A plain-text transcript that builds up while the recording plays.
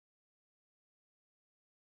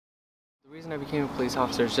The reason I became a police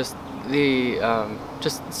officer is just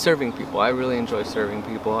just serving people. I really enjoy serving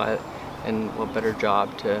people, and what better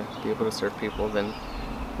job to be able to serve people than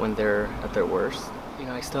when they're at their worst. You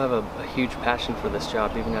know, I still have a huge passion for this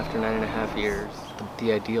job even after 9.5 years.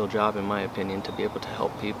 The ideal job, in my opinion, to be able to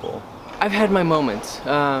help people. I've had my moments,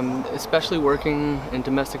 especially working in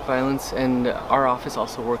domestic violence, and our office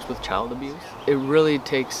also works with child abuse. It really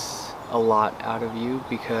takes a lot out of you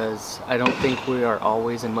because I don't think we are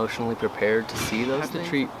always emotionally prepared to see those things. You have to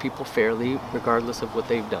treat people fairly regardless of what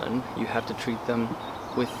they've done. You have to treat them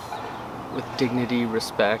with dignity,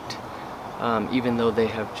 respect, even though they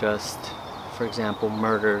have just, for example,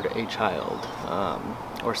 murdered a child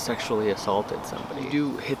or sexually assaulted somebody. You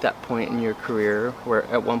do hit that point in your career where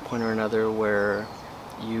at one point or another where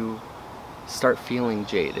you start feeling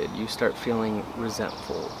jaded, you start feeling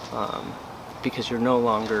resentful, because you're no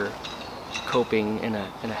longer coping in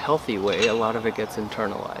a healthy way. A lot of it gets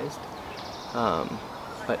internalized.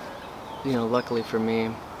 But you know, luckily for me,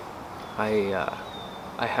 I'm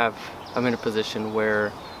in a position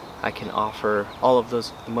where I can offer all of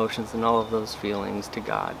those emotions and all of those feelings to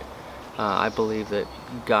God. I believe that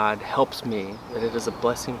God helps me, that it is a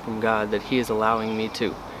blessing from God that He is allowing me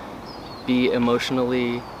to be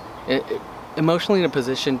emotionally in a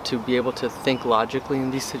position to be able to think logically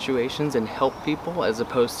in these situations and help people, as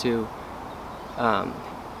opposed to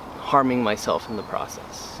harming myself in the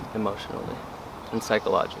process, emotionally and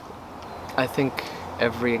psychologically. I think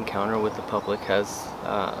every encounter with the public has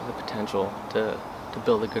the potential to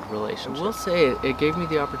build a good relationship. I will say it gave me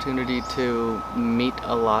the opportunity to meet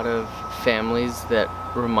a lot of families that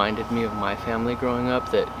reminded me of my family growing up,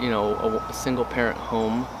 that, you know, a single parent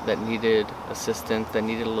home that needed assistance, that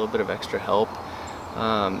needed a little bit of extra help.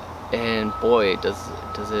 And boy,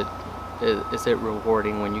 is it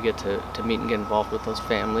rewarding when you get to meet and get involved with those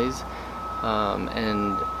families,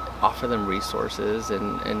 and offer them resources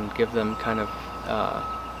and give them kind of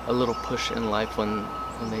a little push in life when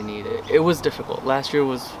they need it. It was difficult. Last year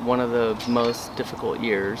was one of the most difficult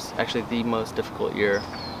years, actually the most difficult year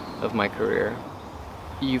of my career.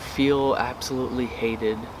 You feel absolutely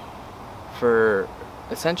hated for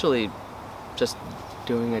essentially just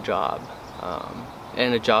doing a job,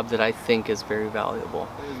 and a job that I think is very valuable.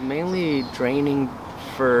 It was mainly draining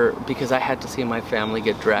because I had to see my family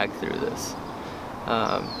get dragged through this.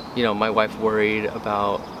 You know, my wife worried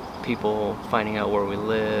about people finding out where we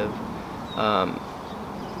live,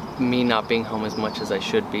 me not being home as much as I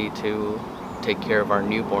should be to take care of our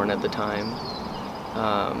newborn at the time.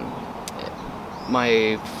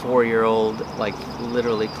 My 4-year-old, like,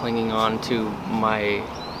 literally clinging on to my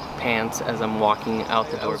pants as I'm walking out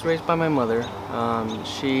the door. I was raised by my mother.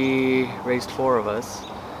 She raised 4 of us,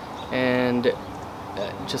 and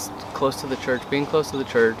just close to the church, being close to the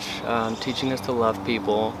church, teaching us to love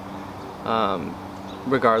people,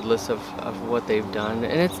 regardless of what they've done.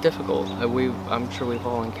 And it's difficult. I'm sure we've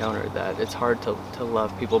all encountered that. It's hard to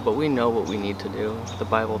love people, but we know what we need to do. The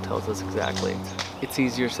Bible tells us exactly. It's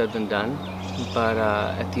easier said than done, but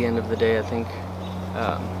at the end of the day, I think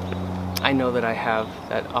I know that I have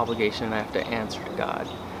that obligation and I have to answer to God.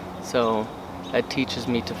 So that teaches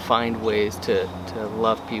me to find ways to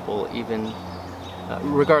love people, even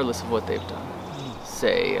regardless of what they've done.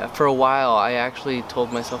 For a while, I actually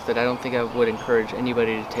told myself that I don't think I would encourage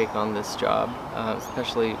anybody to take on this job,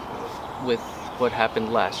 especially with what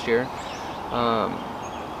happened last year.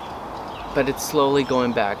 But it's slowly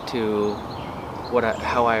going back to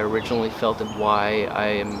how I originally felt and why I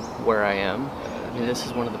am where I am. I mean, this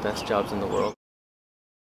is one of the best jobs in the world.